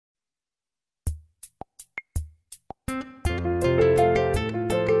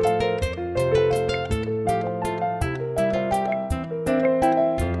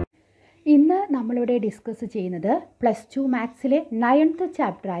നമ്മളിവിടെ ഡിസ്കസ് ചെയ്യുന്നത് +2 മാത്സിലെ 9th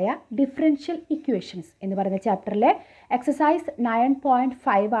ചാപ്റ്ററായ differential equations എന്ന് പറയുന്ന ചാപ്റ്ററിലെ എക്സസൈസ്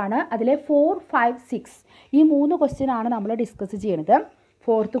 9.5 ആണ്. അതിലെ 4, 5, 6 ഈ 3 ക്വസ്റ്റ്യൻ ആണ് നമ്മൾ ഡിസ്കസ് ചെയ്യുന്നത്.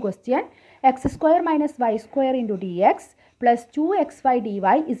 4th question x² - y² × dx + 2xy dy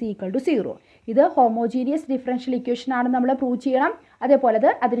 = 0. ഇത് ഹോമോജീനിയസ് ഡിഫറൻഷ്യൽ ഇക്വേഷൻ ആണെന്ന് നമ്മൾ പ്രൂവ് ചെയ്യണം. അതേപോലെ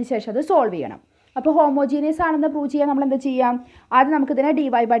അതിനുശേഷം അത് സോൾവ് ചെയ്യണം. അപ്പോൾ ഹോമോജീനിയസ് ആണെന്ന് പ്രൂവ് ചെയ്യാൻ നമ്മൾ എന്താ ചെയ്യാം? ആദ്യം നമുക്കിതിനെ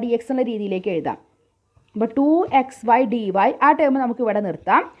dy/dx എന്നുള്ള രീതിയിലേക്ക് എഴുതാം. അപ്പോൾ 2xy dy ആ ടേം നമുക്ക് ഇവിടെ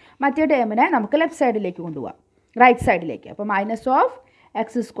നിർത്താം. മറ്റേ ടേമിനെ നമുക്ക് ലെഫ്റ്റ് സൈഡിലേക്ക് കൊണ്ടുപോകാം, റൈറ്റ് സൈഡിലേക്ക്. അപ്പോൾ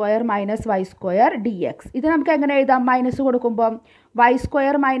 -(x² - y² dx). ഇത് നമുക്ക് എങ്ങനെ എഴുതാം? മൈനസ് കൊടുക്കുമ്പോൾ y²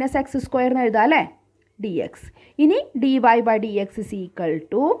 - x² എന്ന് എഴുതാം അല്ലേ, dx. ഇനി dy/dx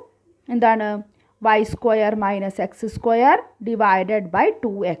 = എന്താണ്? y² - x² divided by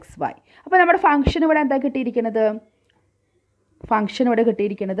 2xy. അപ്പോൾ നമ്മുടെ ഫംഗ്ഷൻ ഇവിടെ എന്താ കിട്ടിയിരിക്കുന്നത്? ഫംഗ്ഷൻ ഇവിടെ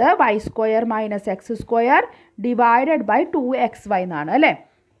കിട്ടിയിരിക്കുന്നത് y² - x² divided by 2xy എന്നാണ് അല്ലേ.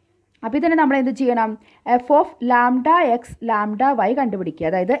 അപ്പോൾ ഇതിനെ നമ്മൾ എന്ത് ചെയ്യണം? f(λx, λy) കണ്ടുപിടിക്കുക.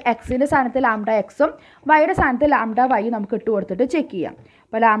 അതായത് എക്സിൻ്റെ സ്ഥാനത്ത് λx വൈയുടെ സ്ഥാനത്ത് λy നമുക്ക് ഇട്ട് കൊടുത്തിട്ട് ചെക്ക് ചെയ്യാം.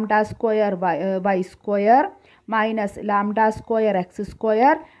 അപ്പോൾ λ² y² -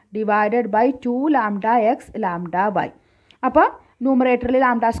 λ² divided by 2λx λy. അപ്പോൾ ന്യൂമറേറ്ററിൽ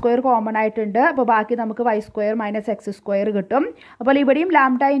λ² കോമൺ ആയിട്ടുണ്ട്. അപ്പോൾ ബാക്കി നമുക്ക് y² - x² കിട്ടും. അപ്പോൾ ഇവിടെയും λ ×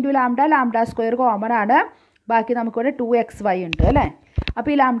 λ² കോമൺ ആണ്. ബാക്കി നമുക്കിവിടെ 2xy ഉണ്ട് അല്ലേ.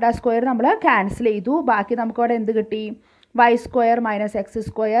 അപ്പോൾ ഈ λ² നമ്മൾ ക്യാൻസൽ ചെയ്തു. ബാക്കി നമുക്കിവിടെ എന്ത് കിട്ടി? y² -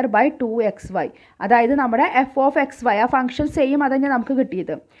 x² by 2xy. അതായത് നമ്മുടെ f(xy) ആ ഫംഗ്ഷൻ സെയിം അതന്നെ നമുക്ക്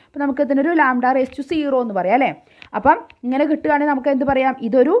കിട്ടിയത്. അപ്പോൾ നമുക്ക് ഇതിനൊരു λ⁻0 എന്ന് പറയാം അല്ലേ. അപ്പം ഇങ്ങനെ കിട്ടുകയാണെങ്കിൽ നമുക്ക് എന്ത് പറയാം?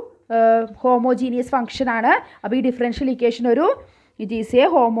 ഇതൊരു ഹോമോജീനിയസ് ഫംഗ്ഷൻ ആണ്. അപ്പോൾ ഈ differential equation it is A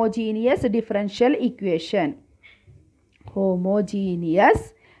homogeneous differential equation. Homogeneous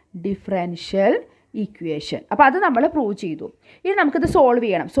differential equation. അപ്പോൾ അത് നമ്മൾ പ്രൂവ് ചെയ്തു. ഇനി നമുക്കിത് സോൾവ്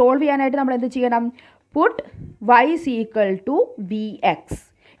ചെയ്യണം. സോൾവ് ചെയ്യാനായിട്ട് നമ്മൾ എന്ത് ചെയ്യണം? Puttu y = vx.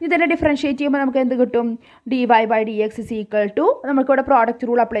 ഇതിനെ ഡിഫറൻഷ്യേറ്റ് ചെയ്യുമ്പോൾ നമുക്ക് എന്ത് കിട്ടും? dy/dx = നമുക്കിവിടെ പ്രോഡക്റ്റ്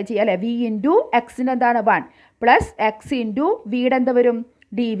റൂൾ അപ്ലൈ ചെയ്യാം അല്ലേ. v × x എന്താണ് 1 + x × vയുടെ എന്ത് വരും?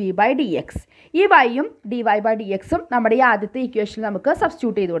 dv/dx. ഈ yയും dy/dxും നമ്മുടെ ഈ ആദ്യത്തെ ഇക്വേഷനിൽ നമുക്ക്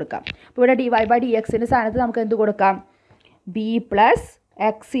സബ്സ്റ്റിറ്റ്യൂട്ട് ചെയ്ത് കൊടുക്കാം. അപ്പോൾ ഇവിടെ dy/dxൻ്റെ സ്ഥാനത്ത് നമുക്ക് എന്ത് കൊടുക്കാം? v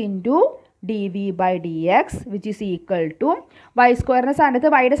 + x × dv/dx which is equal to y² സ്ഥാനത്ത്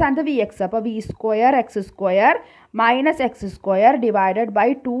വൈയുടെ സ്ഥാനത്ത് vx. അപ്പോൾ v² x² - x² divided by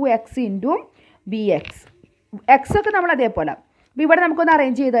 2x × vx. x ഒക്കെ നമ്മൾ അതേപോലെ. അപ്പോൾ ഇവിടെ നമുക്കൊന്ന്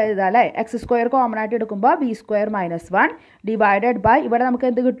അറേഞ്ച് ചെയ്ത് എഴുതാം അല്ലേ. x² കോമൺ ആയിട്ട് എടുക്കുമ്പോൾ v² - 1 ഡിവൈഡഡ് ബൈ ഇവിടെ നമുക്ക്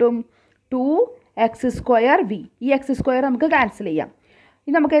എന്ത് കിട്ടും? 2x² v. ഈ x² നമുക്ക് ക്യാൻസൽ ചെയ്യാം.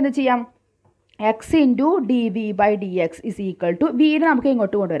 ഇനി നമുക്ക് എന്ത് ചെയ്യാം? x × dv/dx = vനെ നമുക്ക്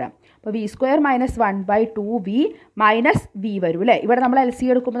ഇങ്ങോട്ട് കൊണ്ടുവരാം. അപ്പോൾ v² - 1/2v - v വരും അല്ലേ. ഇവിടെ നമ്മൾ LC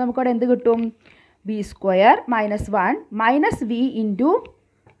എടുക്കുമ്പോൾ നമുക്കവിടെ എന്ത് കിട്ടും? v² - 1 - v ×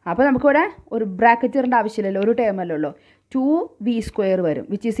 അപ്പോൾ നമുക്കിവിടെ ഒരു ബ്രാക്കറ്റ് ഇടേണ്ട ആവശ്യമില്ലല്ലോ, ഒരു ടേമല്ലേ ഉള്ളൂ. 2v² വരും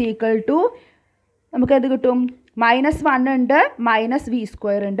വിച്ച് ഈസ് ഈക്വൽ ടു നമുക്ക് എന്ത് കിട്ടും? -1 ഉണ്ട്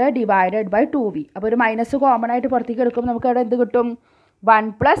 -v² ഉണ്ട് ഡിവൈഡഡ് ബൈ 2v. അപ്പോൾ ഒരു മൈനസ് കോമൺ ആയിട്ട് പുറത്തേക്ക് എടുക്കുമ്പോൾ നമുക്ക് അവിടെ എന്ത് കിട്ടും? 1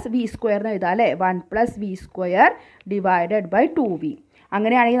 + v² എന്ന് എഴുതാം അല്ലേ. 1 + v² ഡിവൈഡഡ് ബൈ 2v.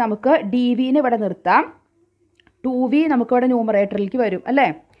 അങ്ങനെയാണെങ്കിൽ നമുക്ക് dvനെ ഇവിടെ നിർത്താം. 2v നമുക്കിവിടെ ന്യൂമറേറ്ററിലേക്ക് വരും അല്ലേ.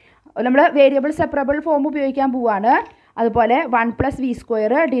 നമ്മൾ വേരിയബിൾ സെപ്പറബിൾ ഫോം ഉപയോഗിക്കാൻ പോവുകയാണ്. അതുപോലെ 1 +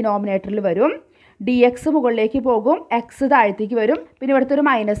 v² ഡിനോമിനേറ്ററിൽ വരും. dx മുകളിലേക്ക് പോകും, x താഴത്തേക്ക് വരും. പിന്നെ ഇവിടുത്തെ ഒരു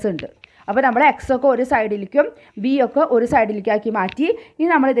മൈനസ് ഉണ്ട്. അപ്പോൾ നമ്മൾ x ഒക്കെ ഒരു സൈഡിലേക്കും v ഒക്കെ ഒരു സൈഡിലേക്കാക്കി മാറ്റി. ഇനി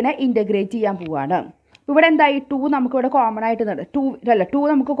നമ്മളിതിനെ ഇൻ്റഗ്രേറ്റ് ചെയ്യാൻ പോവുകയാണ്. ഇവിടെ എന്തായി? 2 നമുക്കിവിടെ കോമൺ ആയിട്ട് 2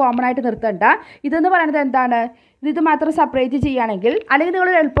 നമുക്ക് കോമൺ ആയിട്ട് നിർത്തണ്ട. ഇതെന്ന് പറയുന്നത് എന്താണ്? ഇത് മാത്രം സെപ്പറേറ്റ് ചെയ്യുകയാണെങ്കിൽ, അല്ലെങ്കിൽ നിങ്ങൾ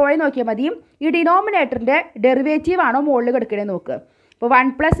എളുപ്പമായി നോക്കിയാൽ മതി, ഈ ഡിനോമിനേറ്ററിൻ്റെ ഡെറിവേറ്റീവ് ആണോ മുകളിൽ കിടക്കണേ നോക്ക്. അപ്പോൾ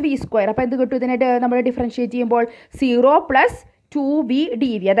 1 + v². അപ്പോൾ എന്ത് കിട്ടും? ഇതിനെ നമ്മൾ ഡിഫറൻഷ്യേറ്റ് ചെയ്യുമ്പോൾ 0 + 2v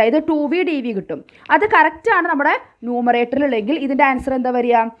dv, അതായത് 2v dv കിട്ടും. അത് കറക്റ്റാണ് നമ്മുടെ ന്യൂമറേറ്ററിലുള്ളെങ്കിൽ ഇതിൻ്റെ ആൻസർ എന്താ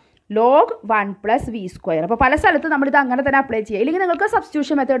വരിക? log 1 + v². അപ്പോൾ പല സ്ഥലത്ത് നമ്മളിത് അങ്ങനെ തന്നെ അപ്ലൈ ചെയ്യുക. ഇല്ലെങ്കിൽ നിങ്ങൾക്ക്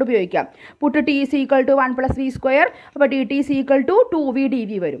സബ്സ്റ്റിറ്റ്യൂഷൻ മെത്തേഡ് ഉപയോഗിക്കാം. Puttu t = 1 + v². അപ്പോൾ dt = 2v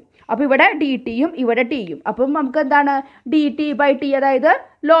dv വരും. അപ്പോൾ ഇവിടെ dt-യും ഇവിടെ t-യും. അപ്പം നമുക്ക് എന്താണ്? dt/t അതായത്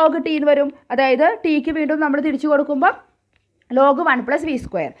log t എന്ന് വരും. അതായത് tക്ക് വീണ്ടും നമ്മൾ തിരിച്ചു കൊടുക്കുമ്പോൾ log 1 +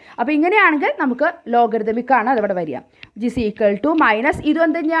 v². അപ്പോൾ ഇങ്ങനെയാണെങ്കിൽ നമുക്ക് ലോഗരിതമിക് ആണ് അതിവിടെ വരിക. = ഇതും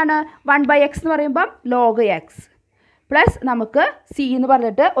എന്ത് തന്നെയാണ്? 1/x എന്ന് പറയുമ്പം log x പ്ലസ് നമുക്ക് c എന്ന്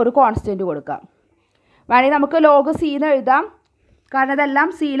പറഞ്ഞിട്ട് ഒരു കോൺസ്റ്റൻറ്റ് കൊടുക്കാം. വേണമെങ്കിൽ നമുക്ക് log c എന്ന് എഴുതാം. കാരണം ഇതെല്ലാം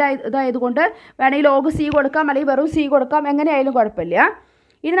ഇതായതുകൊണ്ട് വേണമെങ്കിൽ log c കൊടുക്കാം, അല്ലെങ്കിൽ വെറും c കൊടുക്കാം. എങ്ങനെയായാലും കുഴപ്പമില്ല.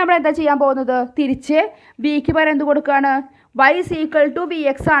 ഇനി നമ്മൾ എന്താ ചെയ്യാൻ പോകുന്നത്? തിരിച്ച് bക്ക് പകരം എന്ത് കൊടുക്കുകയാണ്? Y is equal to V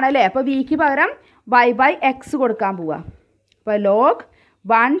X ആണല്ലേ. അപ്പോൾ വിക്ക് പകരം വൈ ബൈ എക്സ് കൊടുക്കാൻ പോവുക. അപ്പോൾ log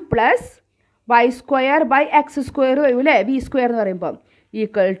 1 plus Y square by X square വരും അല്ലേ, വി സ്ക്വയർ എന്ന് പറയുമ്പോൾ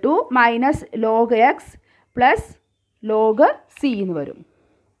equal to minus log X plus log C എന്ന് വരും.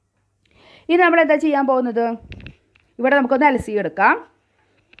 ഇനി നമ്മൾ എന്താ ചെയ്യാൻ പോകുന്നത്, ഇവിടെ നമുക്കൊന്ന് എൽ സി എടുക്കാം.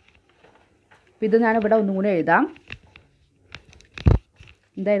 ഇത് ഞാനിവിടെ ഒന്നും കൂടെ എഴുതാം.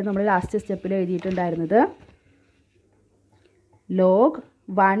 എന്തായിരുന്നു നമ്മൾ ലാസ്റ്റ് സ്റ്റെപ്പിൽ എഴുതിയിട്ടുണ്ടായിരുന്നത്, log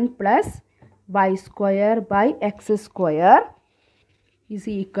 1 plus Y square by X square is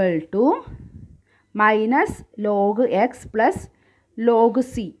equal to minus log X plus log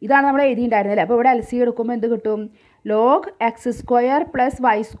C. ഇതാണ് നമ്മൾ എഴുതിയിട്ടുണ്ടായിരുന്നത് അല്ലേ. അപ്പോൾ ഇവിടെ എൽ സി എടുക്കുമ്പോൾ എന്ത് കിട്ടും, log X square plus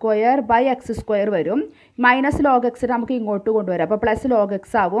Y square by X square വരും. മൈനസ് ലോഗ് എക്സ് നമുക്ക് ഇങ്ങോട്ട് കൊണ്ടുവരാം. അപ്പോൾ പ്ലസ് ലോഗ്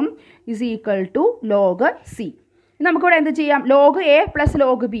എക്സ് ആവും is equal to log C. നമുക്കിവിടെ എന്ത് ചെയ്യാം, log A plus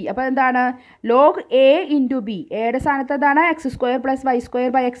log B. അപ്പോൾ എന്താണ്, ലോഗ് എ ഇൻറ്റു ബി. എയുടെ സ്ഥാനത്ത് എന്താണ്, X square plus Y square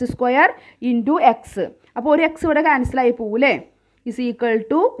by X square into X. അപ്പോൾ ഒരു എക്സ് ഇവിടെ ക്യാൻസലായി പോകൂലേ, is equal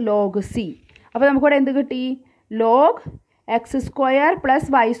to log C. അപ്പോൾ നമുക്കിവിടെ എന്ത് കിട്ടി, log X square plus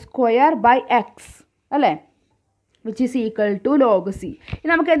Y square by X അല്ലേ, which is equal to log C. ഇനി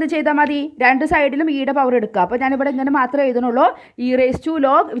നമുക്ക് എന്ത് ചെയ്താൽ മതി, രണ്ട് സൈഡിലും ഇയുടെ പവർ എടുക്കുക. അപ്പോൾ ഞാനിവിടെ ഇങ്ങനെ മാത്രമേ എഴുതണുള്ളൂ, E raise to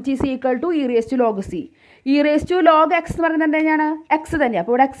log which is equal to E raise to log C. E raise to log X എന്ന് പറയുന്നത് തന്നെയാണ് എക്സ് തന്നെയാണ്.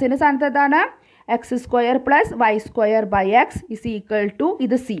 അപ്പോൾ ഇവിടെ എക്സിൻ്റെ സ്ഥാനത്ത് എന്താണ്, X square plus Y square by X is equal to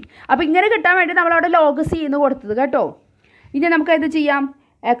ഇത് സി. അപ്പോൾ ഇങ്ങനെ കിട്ടാൻ വേണ്ടി നമ്മളവിടെ ലോഗ് സി എന്ന് കൊടുത്തത് കേട്ടോ. ഇനി നമുക്ക് എന്ത് ചെയ്യാം,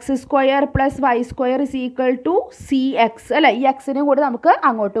 X square plus Y square is equal to C X അല്ലേ, ഈ എക്സിനും കൂടി നമുക്ക്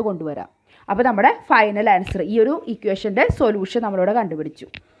അങ്ങോട്ട് കൊണ്ടുവരാം. അപ്പോൾ നമ്മുടെ ഫൈനൽ ആൻസർ, ഈ ഒരു ഇക്വേഷൻ്റെ സൊല്യൂഷൻ നമ്മളിവിടെ കണ്ടുപിടിച്ചു.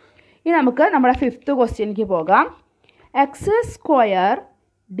 ഇനി നമുക്ക് നമ്മുടെ 5th ക്വസ്റ്റ്യനിലേക്ക് പോകാം. X square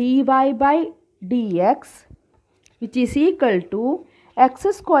D Y by D X which is equal to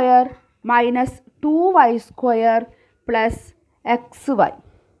X square minus 2y square plus X Y.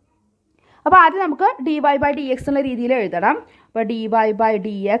 അപ്പോൾ ആദ്യം നമുക്ക് D Y by D X എന്നുള്ള രീതിയിൽ എഴുതണം. അപ്പോൾ D Y by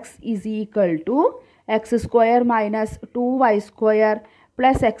D X is equal to X square minus 2y square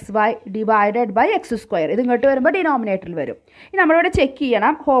plus X Y divided by X square. ഇത് ഇങ്ങോട്ട് വരുമ്പോൾ ഡിനോമിനേറ്ററിൽ വരും. ഇനി നമ്മളിവിടെ ചെക്ക്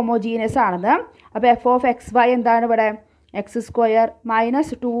ചെയ്യണം ഹോമോജീനിയസ് ആണെന്ന്. അപ്പോൾ എഫ് ഓഫ് എക്സ് വൈ എന്താണ് ഇവിടെ, X square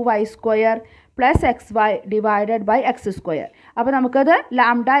minus 2y square plus X Y divided by X square. അപ്പോൾ നമുക്കത്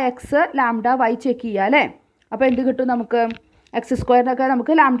lambda X lambda Y check ചെയ്യാം അല്ലേ. അപ്പോൾ എന്ത് കിട്ടും നമുക്ക്, എക്സ് സ്ക്വയറിനൊക്കെ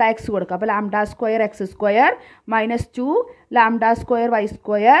നമുക്ക് ലാംഡ എക്സ് കൊടുക്കാം. അപ്പോൾ lambda square X square minus 2 lambda square Y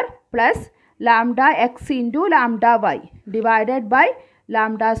square plus lambda X into lambda Y divided by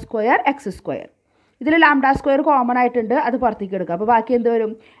lambda square X square. ഇതിൽ ലാംഡ സ്ക്വയർ കോമൺ ആയിട്ടുണ്ട്, അത് പുറത്തേക്ക് എടുക്കുക. അപ്പോൾ ബാക്കി എന്ത്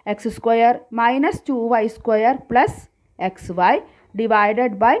വരും, X square minus 2y square plus X Y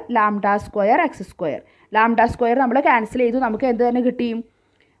divided by lambda square X square. Lambda square നമ്മൾ ക്യാൻസൽ ചെയ്തു, നമുക്ക് എന്ത് തന്നെ കിട്ടി,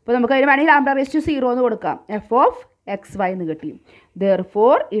 അപ്പോൾ നമുക്ക് അതിന് വേണമെങ്കിൽ ലാംഡ റേസ് ടു 0 എന്ന് കൊടുക്കാം, എഫ് ഓഫ് എക്സ് വൈ എന്ന് കിട്ടി.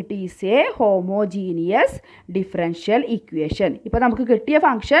 Therefore it is A homogeneous differential equation. ഇപ്പോൾ നമുക്ക് കിട്ടിയ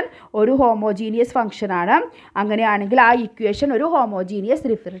ഫംഗ്ഷൻ ഒരു ഹോമോജീനിയസ് ഫംഗ്ഷനാണ്. അങ്ങനെയാണെങ്കിൽ ആ ഇക്വേഷൻ ഒരു ഹോമോജീനിയസ്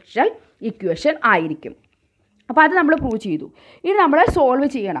ഡിഫറൻഷ്യൽ ഇക്വേഷൻ ആയിരിക്കും. അപ്പോൾ അത് നമ്മൾ പ്രൂവ് ചെയ്തു. ഇനി നമ്മൾ സോൾവ്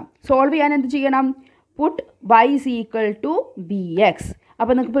ചെയ്യണം. സോൾവ് ചെയ്യാൻ എന്ത് ചെയ്യണം, puttu y is equal to bx.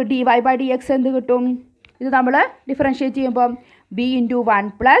 അപ്പോൾ നിങ്ങൾക്ക് ഇപ്പോൾ dy by dx എന്ത് കിട്ടും, ഇത് നമ്മൾ ഡിഫറൻഷ്യേറ്റ് ചെയ്യുമ്പോൾ b into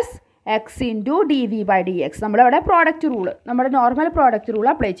 1 plus X into D V by D X. നമ്മളവിടെ പ്രോഡക്റ്റ് റൂള്, നമ്മുടെ നോർമൽ പ്രോഡക്റ്റ് റൂൾ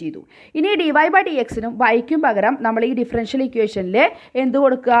അപ്ലൈ ചെയ്തു. ഇനി ഡി വൈ ബൈ ഡി എക്സിനും വൈക്കും പകരം നമ്മൾ ഈ ഡിഫറൻഷ്യൽ ഇക്വേഷനിൽ എന്ത്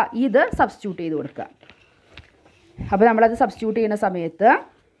കൊടുക്കുക, ഇത് സബ്സ്റ്റിറ്റ്യൂട്ട് ചെയ്ത് കൊടുക്കുക. അപ്പോൾ നമ്മളത് സബ്സ്റ്റിറ്റ്യൂട്ട് ചെയ്യുന്ന സമയത്ത്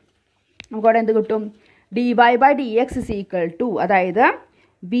നമുക്കവിടെ എന്ത് കിട്ടും, D Y by D X is equal to, അതായത്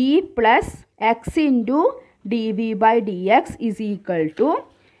B plus X into D V by D X is equal to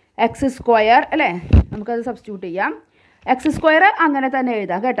X square അല്ലേ. നമുക്കത് സബ്സ്റ്റിറ്റ്യൂട്ട് ചെയ്യാം. എക്സ് സ്ക്വയർ അങ്ങനെ തന്നെ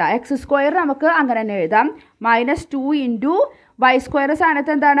എഴുതാം കേട്ടോ. എക്സ് സ്ക്വയർ നമുക്ക് അങ്ങനെ തന്നെ എഴുതാം. മൈനസ് 2 ഇൻറ്റു വൈ സ്ക്വയർ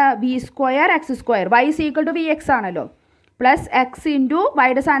സ്ഥാനത്ത് എന്താണ്, V square X square, Y is equal to V X ആണല്ലോ, പ്ലസ് എക്സ് ഇൻറ്റു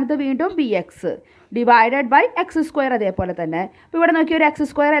വൈയുടെ സ്ഥാനത്ത് വീണ്ടും V X divided by X square അതേപോലെ തന്നെ. അപ്പോൾ ഇവിടെ നോക്കിയ ഒരു എക്സ്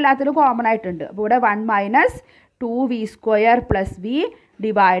സ്ക്വയർ എല്ലാത്തിലും കോമൺ ആയിട്ടുണ്ട്. അപ്പോൾ ഇവിടെ 1 minus 2v square plus V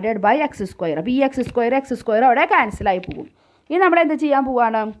divided by X square. അപ്പോൾ ഈ എക്സ് സ്ക്വയർ അവിടെ ക്യാൻസലായി പോകും. ഇനി നമ്മൾ എന്ത് ചെയ്യാൻ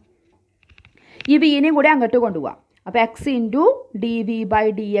പോവുകയാണ്, ഈ വിനെയും കൂടി അങ്ങോട്ട് കൊണ്ടുപോകാം. അപ്പോൾ X into D V by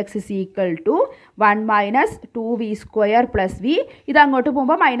D X is equal to 1 minus 2v square plus V. ഇത് അങ്ങോട്ട്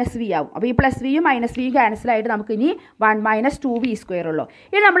പോകുമ്പോൾ മൈനസ് വി ആവും. അപ്പോൾ ഈ പ്ലസ് വിയും മൈനസ് വിയും ക്യാൻസലായിട്ട് നമുക്ക് ഇനി 1 മൈനസ് 2v സ്ക്വയർ ഉള്ളൂ.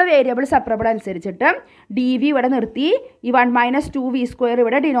 ഇനി നമ്മൾ വേരിയബിൾ സെപ്പറബിൾ അനുസരിച്ചിട്ട് ഡി വി ഇവിടെ നിർത്തി, ഈ 1 മൈനസ് 2v സ്ക്വയർ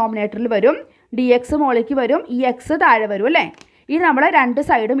ഇവിടെ ഡിനോമിനേറ്ററിൽ വരും, ഡി എക്സ് മുകളിലേക്ക് വരും, ഈ എക്സ് താഴെ വരും അല്ലേ. ഇനി നമ്മൾ രണ്ട്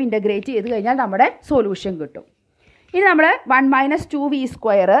സൈഡും ഇൻ്റഗ്രേറ്റ് ചെയ്ത് കഴിഞ്ഞാൽ നമ്മുടെ സൊല്യൂഷൻ കിട്ടും. ഇനി നമ്മൾ 1 മൈനസ് 2v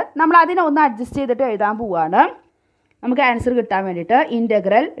സ്ക്വയർ നമ്മൾ അതിനെ ഒന്ന് അഡ്ജസ്റ്റ് ചെയ്തിട്ട് എഴുതാൻ പോവുകയാണ്. നമുക്ക് ആൻസർ കിട്ടാൻ വേണ്ടിയിട്ട്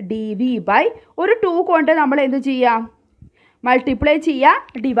ഇൻ്റഗ്രൽ ഡി വി ബൈ ഒരു 2 കൊണ്ട് നമ്മൾ എന്ത് ചെയ്യാം, മൾട്ടിപ്ലൈ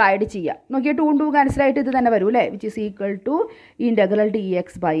ചെയ്യുക, ഡിവൈഡ് ചെയ്യുക. നോക്കിയാൽ 2 2 ക്യാൻസൽ ആയിട്ട് ഇത് തന്നെ വരും അല്ലേ, which is equal to integral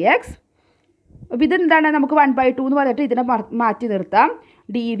dx/x. അപ്പോൾ ഇതെന്താണ്, നമുക്ക് 1/2 എന്ന് പറഞ്ഞിട്ട് ഇതിനെ മാറ്റി നിർത്താം.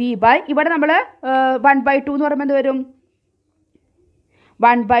 dv/ ഇവിടെ നമ്മൾ 1/2 എന്ന് പറയുമ്പോൾ എന്ത് വരും,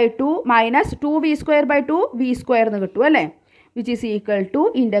 1/2 മൈനസ് 2v²/2 v² എന്ന് കിട്ടും അല്ലേ, which is equal to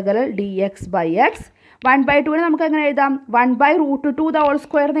integral dx/x. 1/2 നമുക്ക് എങ്ങനെ എഴുതാം, 1/√2 ദ ഹോൾ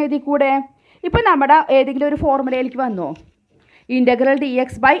സ്ക്വയർ എന്ന് എഴുതി കൂടെ. ഇപ്പം നമ്മുടെ ഏതെങ്കിലും ഒരു ഫോർമുലയിലേക്ക് വന്നോ, ഇൻ്റഗ്രൽ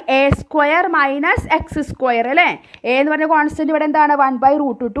dx/a² മൈനസ് x² അല്ലേ. എ എന്ന് പറഞ്ഞ കോൺസ്റ്റൻറ്റ് ഇവിടെ എന്താണ്,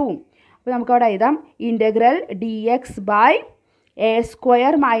 1/√2. അപ്പോൾ നമുക്ക് അവിടെ എഴുതാം ഇൻ്റഗ്രൽ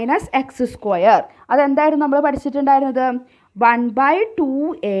dx/a² മൈനസ് x². അതെന്തായിരുന്നു നമ്മൾ പഠിച്ചിട്ടുണ്ടായിരുന്നത്,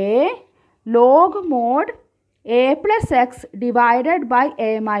 1/2a log mod a plus x divided by a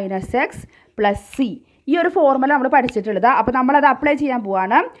minus x plus c. ഈ ഒരു ഫോർമുല നമ്മൾ പഠിച്ചിട്ടുള്ളത്. അപ്പോൾ നമ്മളത് അപ്ലൈ ചെയ്യാൻ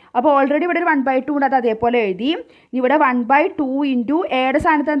പോവാണ്. അപ്പോൾ ഓൾറെഡി ഇവിടെ ഒരു 1/2 ഉണ്ട്, അത് അതേപോലെ എഴുതി. ഇവിടെ 1/2 ഇൻറ്റു എയുടെ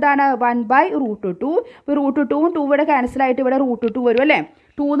സ്ഥാനത്ത് എന്താണ് 1/√2. ഇപ്പോൾ √2 2 ഇവിടെ ക്യാൻസൽ ആയിട്ട് ഇവിടെ √2 വരും അല്ലേ.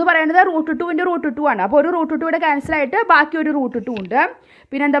 2 എന്ന് പറയുന്നത് √2 ഇൻറ്റു √2 ആണ്. അപ്പോൾ ഒരു √2 ഇവിടെ ക്യാൻസൽ ആയിട്ട് ബാക്കി ഒരു √2 ഉണ്ട്.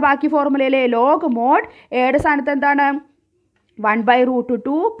 പിന്നെ എന്താ ബാക്കി ഫോർമുലയിലെ ലോഗ് മോഡ് എയുടെ സ്ഥാനത്ത് എന്താണ്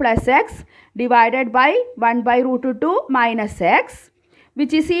 1/√2 plus X divided by 1/√2 minus X,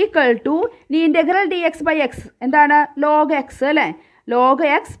 which is equal to integral dx/x എന്താണ് ലോഗ് എക്സ് അല്ലേ, ലോഗ്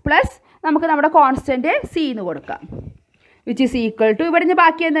എക്സ് പ്ലസ് നമുക്ക് നമ്മുടെ കോൺസ്റ്റൻറ്റ് സി എന്ന് കൊടുക്കാം, വിച്ച് ഈസ് ഈക്വൽ ടു ഇവിടെ നിന്ന്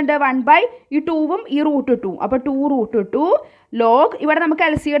ബാക്കി എന്തുണ്ട് 1 ഈ 2ഉം ഈ √2. അപ്പോൾ 2√2 ലോഗ് ഇവിടെ നമുക്ക്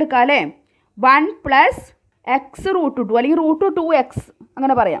LC എടുക്കാം അല്ലേ, 1 പ്ലസ് എക്സ് √2 അല്ലെങ്കിൽ √2x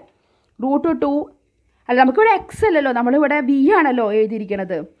അങ്ങനെ പറയാം. √2 അല്ല, നമുക്കിവിടെ എക്സ് അല്ലല്ലോ, നമ്മളിവിടെ വി ആണല്ലോ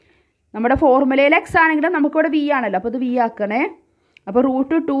എഴുതിയിരിക്കുന്നത്. നമ്മുടെ ഫോർമുലയിൽ എക്സ് ആണെങ്കിലും നമുക്കിവിടെ വി ആണല്ലോ, അപ്പോൾ ഇത് വി ആക്കണേ. അപ്പോൾ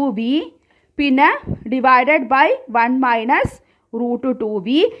 √2v പിന്നെ ഡിവൈഡഡ് ബൈ 1 മൈനസ് √2v.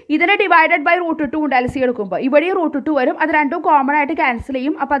 ഇതിനെ ഡിവൈഡഡ് ബൈ √2 ഉണ്ട് LC എടുക്കുമ്പോൾ. ഇവിടെ √2 വരും, അത് രണ്ടും കോമൺ ആയിട്ട് ക്യാൻസൽ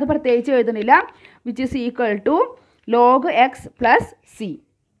ചെയ്യും. അപ്പോൾ അത് പ്രത്യേകിച്ച് എഴുതുന്നില്ല, which is equal to log X plus C.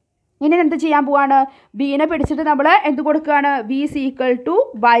 ഇനി എന്ത് ചെയ്യാൻ പോവാണ്, ബീനെ പിടിച്ചിട്ട് നമ്മൾ എന്ത് കൊടുക്കുകയാണ്, v is equal to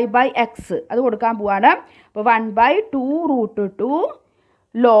y/x അത് കൊടുക്കാൻ പോവാണ്. അപ്പോൾ 1/2√2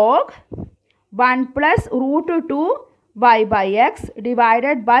 log 1 plus √2 y/x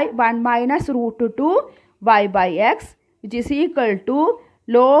divided by 1 minus √2 y/x, which is equal to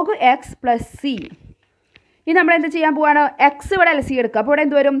log x plus c. ഇനി നമ്മൾ എന്ത് ചെയ്യാൻ പോവാണ്, എക്സ് ഇവിടെ LC എടുക്കുക. അപ്പോൾ ഇവിടെ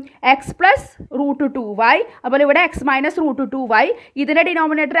എന്ത് വരും, എക്സ് പ്ലസ് √2y. അപ്പോൾ ഇവിടെ എക്സ് മൈനസ് √2y. ഇതിൻ്റെ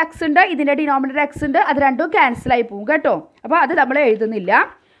ഡിനോമിനേറ്റർ എക്സ് ഉണ്ട്, ഇതിൻ്റെ ഡിനോമിനേറ്റർ എക്സ് ഉണ്ട്, അത് രണ്ടും ക്യാൻസലായി പോകും കേട്ടോ. അപ്പോൾ അത് നമ്മൾ എഴുതുന്നില്ല.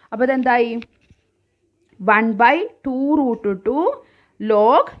 അപ്പോൾ ഇതെന്തായി 1/2√2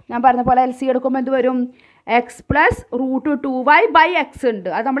 ലോഗ് ഞാൻ പറഞ്ഞ പോലെ LC എടുക്കുമ്പോൾ എന്ത് വരും, എക്സ് പ്ലസ് √2y/x ഉണ്ട്,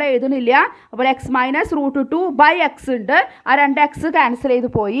 അത് നമ്മൾ എഴുതുന്നില്ല. അപ്പോൾ എക്സ് മൈനസ് √2/x ഉണ്ട്, ആ 2x ക്യാൻസൽ ചെയ്ത്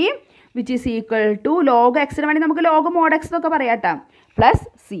പോയി, which is equal to log എക്സിന് വേണ്ടി നമുക്ക് ലോഗ് മോഡ് എക്സ് എന്നൊക്കെ പറയാം പ്ലസ്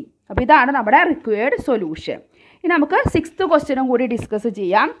സി. അപ്പോൾ ഇതാണ് നമ്മുടെ റിക്വയർഡ് സൊല്യൂഷൻ. ഇനി നമുക്ക് 6th ക്വസ്റ്റ്യനും കൂടി ഡിസ്കസ്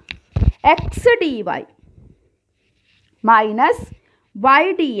ചെയ്യാം. X dy minus y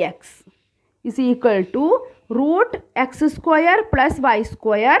dx is equal to √x² plus y²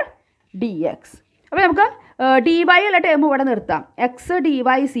 dx. അപ്പോൾ നമുക്ക് dy ഉള്ള ടേം ഇവിടെ നിർത്താം. X dy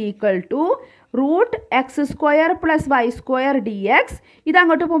is equal to √x² plus y² dx. ഇത്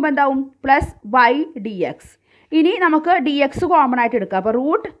അങ്ങോട്ട് പോകുമ്പോൾ എന്താവും പ്ലസ് y dx. ഇനി നമുക്ക് dx കോമൺ ആയിട്ട് എടുക്കാം. അപ്പോൾ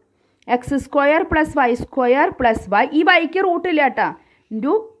 √x² plus y² plus y, ഈ yക്ക് റൂട്ട് ഇല്ല കേട്ടോ,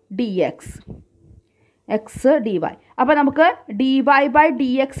 ഇൻറ്റു dx എക്സ് dy. അപ്പോൾ നമുക്ക്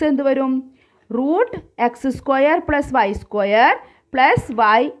dy/dx എന്ത് വരും, √x² plus y² plus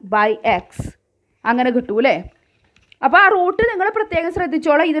y/x അങ്ങനെ കിട്ടൂലേ. അപ്പോൾ ആ റൂട്ട് നിങ്ങൾ പ്രത്യേകം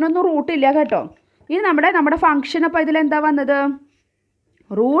ശ്രദ്ധിച്ചോളാം, ഇതിനൊന്നും റൂട്ട് ഇല്ല കേട്ടോ. ഇനി നമ്മുടെ ഫംഗ്ഷൻ അപ്പോൾ ഇതിലെന്താ വന്നത്,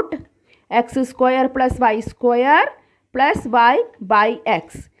 √x² plus y² plus y/x.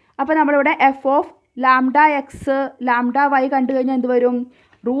 അപ്പോൾ നമ്മളിവിടെ f(λx) λy കണ്ടു കഴിഞ്ഞാൽ എന്ത് വരും,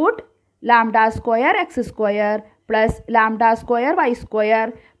 √λ²x² plus λ²y²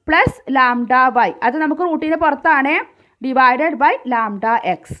 plus λy. അത് നമുക്ക് റൂട്ടിന് പുറത്താണ്, ഡിവൈഡഡ് ബൈ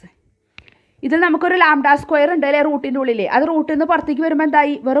λx. ഇതിൽ നമുക്കൊരു λ² ഉണ്ട് അല്ലേ റൂട്ടിൻ്റെ ഉള്ളിൽ, അത് റൂട്ടിൽ നിന്ന് പുറത്തേക്ക് വരുമ്പോൾ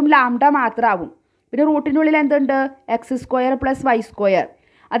എന്തായി വെറും λ മാത്രമാവും. പിന്നെ റൂട്ടിൻ്റെ ഉള്ളിൽ എന്തുണ്ട്, x² പ്ലസ് y².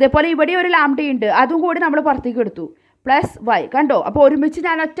 അതേപോലെ ഇവിടെ ഒരു λ ഉണ്ട്, അതും കൂടി നമ്മൾ പുറത്തേക്ക് എടുത്തു, പ്ലസ് y കണ്ടോ. അപ്പോൾ ഒരുമിച്ച്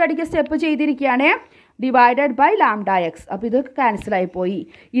ഞാൻ ഒറ്റയടിക്ക് സ്റ്റെപ്പ് ചെയ്തിരിക്കുകയാണ്, ഡിവൈഡഡ് ബൈ λx. അപ്പോൾ ഇത് ക്യാൻസലായി പോയി.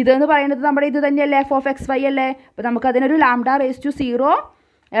 ഇതെന്ന് പറയുന്നത് നമ്മുടെ ഇത് തന്നെയല്ലേ f(x/y) അല്ലേ. അപ്പോൾ നമുക്കതിനൊരു λ⁻0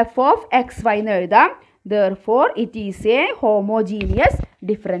 f(x/y) എന്ന് എഴുതാം. Therefore, it is a homogeneous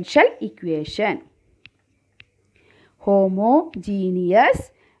differential equation. Homogeneous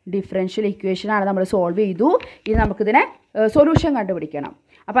differential equation ആണ് നമ്മൾ സോൾവ് ചെയ്തു. ഇനി നമുക്കിതിനെ സൊല്യൂഷൻ കണ്ടുപിടിക്കണം.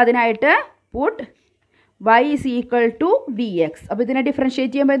 അപ്പോൾ അതിനായിട്ട് put y is equal to vx. അപ്പോൾ ഇതിനെ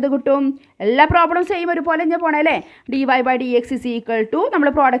ഡിഫറൻഷ്യേറ്റ് ചെയ്യുമ്പോൾ എന്ത് കിട്ടും? എല്ലാ പ്രോബ്ലം സെയിം ഒരുപോലെ ഞാൻ പോണേ അല്ലേ? dy by dx is equal to നമ്മൾ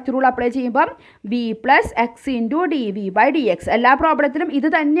പ്രോഡക്റ്റ് റൂൾ അപ്ലൈ ചെയ്യുമ്പം v plus X into D V by D X. എല്ലാ പ്രോബ്ലത്തിലും ഇത്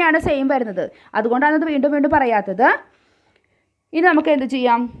തന്നെയാണ് സെയിം വരുന്നത്. അതുകൊണ്ടാണ് ഇത് വീണ്ടും വീണ്ടും പറയാത്തത്. ഇനി നമുക്ക് എന്ത്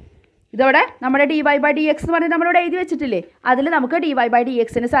ചെയ്യാം? ഇതോടെ നമ്മുടെ dy by dx എന്ന് പറഞ്ഞ് നമ്മളിവിടെ എഴുതി വെച്ചിട്ടില്ലേ? അതിൽ നമുക്ക് dy by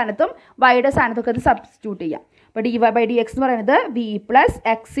dxൻ്റെ സ്ഥാനത്തും വൈയുടെ സ്ഥാനത്തൊക്കെ അത് സബ്സ്റ്റിറ്റ്യൂട്ട് ചെയ്യാം. അപ്പോൾ dy by dx എന്ന് പറയുന്നത് v plus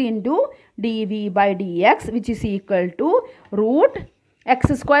X into D V by D X which is equal to root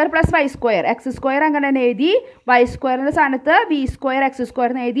X square plus Y square. X square അങ്ങനെ തന്നെ എഴുതി, വൈ സ്ക്വയറിൻ്റെ സ്ഥാനത്ത് വി സ്ക്വയർ എക്സ്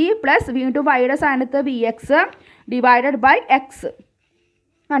സ്ക്വയർ എന്ന് എഴുതി, പ്ലസ് വീണ്ടും വൈയുടെ സ്ഥാനത്ത് V X divided by X.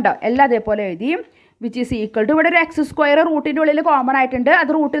 കണ്ടോ? എല്ലാം അതേപോലെ എഴുതി. വിച്ച് ഈസ് ഈക്വൽ ടു ഇവിടെ ഒരു എക്സ് സ്ക്വയർ റൂട്ടിൻ്റെ ഉള്ളിൽ കോമൺ ആയിട്ടുണ്ട്. അത്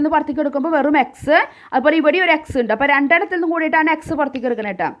റൂട്ടിൽ നിന്ന് പുറത്തേക്ക് എടുക്കുമ്പോൾ വെറും എക്സ്. അതുപോലെ ഇവിടെ ഒരു എക്സ് ഉണ്ട്. അപ്പോൾ രണ്ടിടത്തിൽ നിന്നും കൂടിയിട്ടാണ് എക്സ് പുറത്തേക്ക്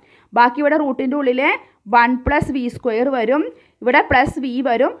എടുക്കുന്നത് കേട്ടോ. ബാക്കി ഇവിടെ റൂട്ടിൻ്റെ ഉള്ളിൽ 1 പ്ലസ് വി സ്ക്വയർ വരും, ഇവിടെ പ്ലസ് വി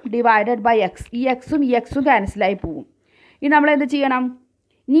വരും ഡിവൈഡഡ് ബൈ എക്സ്. ഈ എക്സും ക്യാൻസലായി പോവും. ഇനി നമ്മൾ എന്ത് ചെയ്യണം?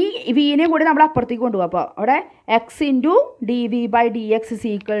 ഇനി വിനെയും കൂടി നമ്മൾ അപ്പുറത്തേക്ക് കൊണ്ടുപോകും. അപ്പോൾ അവിടെ X into D V by D X is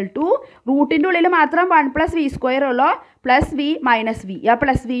equal to റൂട്ടിൻ്റെ ഉള്ളിൽ മാത്രം 1 പ്ലസ് വി സ്ക്വയർ ഉള്ളൂ, പ്ലസ് വി മൈനസ് വി. ആ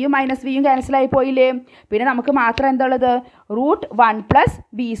പ്ലസ് വിയും മൈനസ് വിയും ക്യാൻസലായി പോയില്ലേ? പിന്നെ നമുക്ക് മാത്രം എന്തുള്ളത്? റൂട്ട് 1 പ്ലസ്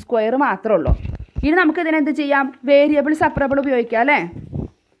വി സ്ക്വയർ മാത്രമേ ഉള്ളൂ. ഇനി നമുക്ക് ഇതിനെന്ത് ചെയ്യാം? വേരിയബിൾ സെപ്പറബിൾ ഉപയോഗിക്കാം അല്ലേ?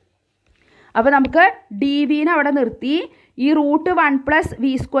 അപ്പോൾ നമുക്ക് ഡി വിനെ അവിടെ നിർത്തി ഈ റൂട്ട് 1 പ്ലസ്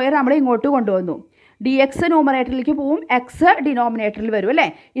വി സ്ക്വയർ നമ്മൾ ഇങ്ങോട്ട് കൊണ്ടുവന്നു. ഡി എക്സ് ന്യൂമറേറ്ററിലേക്ക് പോവും, എക്സ് ഡിനോമിനേറ്ററിൽ വരും അല്ലേ?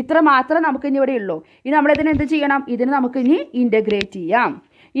 ഇത്ര മാത്രമേ നമുക്ക് ഇനി ഇവിടെ ഉള്ളൂ. ഇനി നമ്മളിതിന് എന്ത് ചെയ്യണം? ഇതിന് നമുക്ക് ഇനി ഇൻ്റഗ്രേറ്റ് ചെയ്യാം.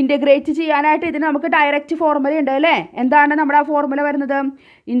 ഇൻ്റഗ്രേറ്റ് ചെയ്യാനായിട്ട് ഇതിന് നമുക്ക് ഡയറക്റ്റ് ഫോർമുല ഉണ്ട് അല്ലേ? എന്താണ് നമ്മുടെ ആ ഫോർമുല വരുന്നത്?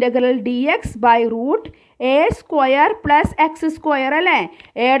 Integral D X by root A square plus X square അല്ലേ?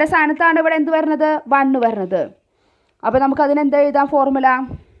 എയുടെ സ്ഥാനത്താണ് ഇവിടെ എന്ത് വരുന്നത്? 1 വരുന്നത്. അപ്പോൾ നമുക്ക് അതിനെന്ത് എഴുതാം? Formula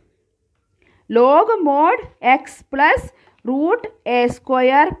log mode X plus root A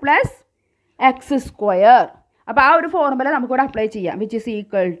square plus X square. അപ്പോൾ ആ ഒരു ഫോർമുല നമുക്കിവിടെ അപ്ലൈ ചെയ്യാം. വിച്ച് ഈസ്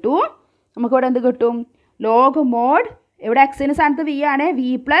ഈക്വൽ ടു നമുക്കിവിടെ എന്ത് കിട്ടും? ലോഗ് മോഡ് ഇവിടെ എക്സിന് സ്ഥാനത്ത് വി ആണ്, വി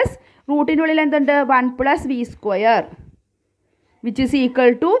പ്ലസ് റൂട്ടിൻ്റെ ഉള്ളിൽ എന്തുണ്ട്? 1 plus V square which is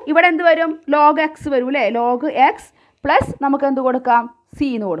equal to ഇവിടെ എന്ത് വരും? ലോഗ് എക്സ് വരും അല്ലേ? ലോഗ് എക്സ് പ്ലസ് നമുക്ക് എന്ത് കൊടുക്കാം? സി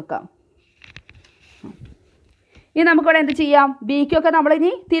എന്ന് കൊടുക്കാം. ഇനി നമുക്കിവിടെ എന്ത് ചെയ്യാം? ബിക്കൊക്കെ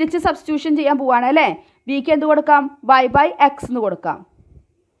നമ്മളിനി തിരിച്ച് സബ്സ്റ്റിറ്റ്യൂഷൻ ചെയ്യാൻ പോവുകയാണ് അല്ലേ? ബിക്ക് എന്ത് കൊടുക്കാം? വൈ ബൈ എക്സ് എന്ന് കൊടുക്കാം.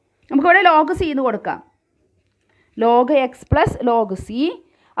 നമുക്കിവിടെ ലോഗ് സി എന്ന് കൊടുക്കാം. Log X plus log C.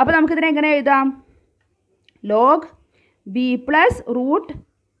 അപ്പോൾ നമുക്കിതിനെ എങ്ങനെ എഴുതാം? Log B plus root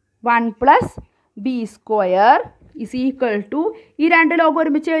 1 plus B square is equal to ഈ രണ്ട് ലോഗ്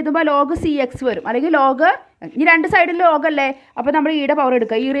ഒരുമിച്ച് എഴുതുമ്പോൾ ലോഗ് സി എക്സ് വരും, അല്ലെങ്കിൽ ലോഗ് ഈ രണ്ട് സൈഡിൽ ലോഗ് അല്ലേ? അപ്പോൾ നമ്മൾ ഈയുടെ പവർ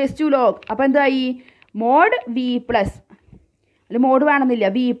എടുക്കുക, ഇ റേസ് ടു ലോഗ്. അപ്പോൾ എന്തായി? മോഡ് വി പ്ലസ് അല്ല മോഡ് വേണമെന്നില്ല,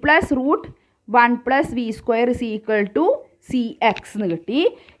 V plus root 1 plus V square is equal to C X എന്ന് കിട്ടി.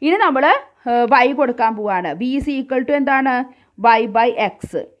 ഇനി നമ്മൾ വൈ കൊടുക്കാൻ പോവാണ്. വി ഇസ് ഈക്വൽ ടു എന്താണ്? Y by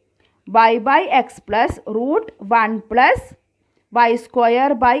X. Y by X plus root 1 plus Y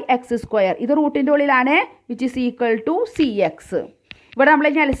square by X square. ഇത് റൂട്ടിൻ്റെ ഉള്ളിലാണ്, which is equal to C X. ഇവിടെ നമ്മൾ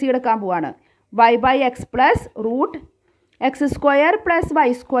ഇനി എൽ സി എടുക്കാൻ പോവാണ്. Y by X plus root X square plus Y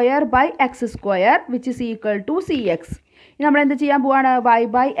square by X square which is equal to C X. ഇനി നമ്മൾ എന്ത് ചെയ്യാൻ പോവാണ്? Y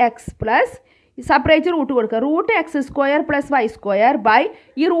by X plus separate root കൊടുക്കുക. Root X square plus Y square by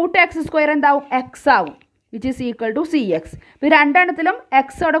ഈ root X square എന്താവും? X ആവും, which is equal to C X. ഇപ്പോൾ രണ്ടെണ്ണത്തിലും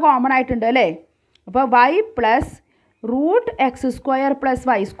എക്സ് അവിടെ കോമൺ ആയിട്ടുണ്ട് അല്ലേ? അപ്പോൾ Y plus root X square plus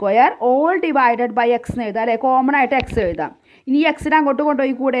Y square whole divided by X എന്ന് എഴുതാം അല്ലേ? കോമൺ ആയിട്ട് എക്സ് എഴുതാം. ഇനി ഈ എക്സിനെ അങ്ങോട്ട്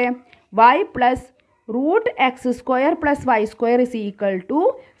കൊണ്ടുപോയി കൂടെ Y plus root X square plus Y square is equal to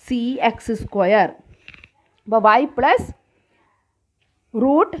C X square. അപ്പോൾ Y plus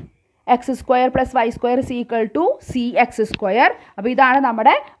root X square plus Y square is equal to C X square. അപ്പോൾ ഇതാണ്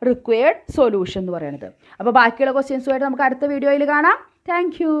നമ്മുടെ റിക്വയർഡ് സൊല്യൂഷൻ എന്ന് പറയുന്നത്. അപ്പോൾ ബാക്കിയുള്ള ക്വസ്റ്റ്യൻസുമായിട്ട് നമുക്ക് അടുത്ത വീഡിയോയിൽ കാണാം.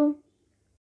 താങ്ക്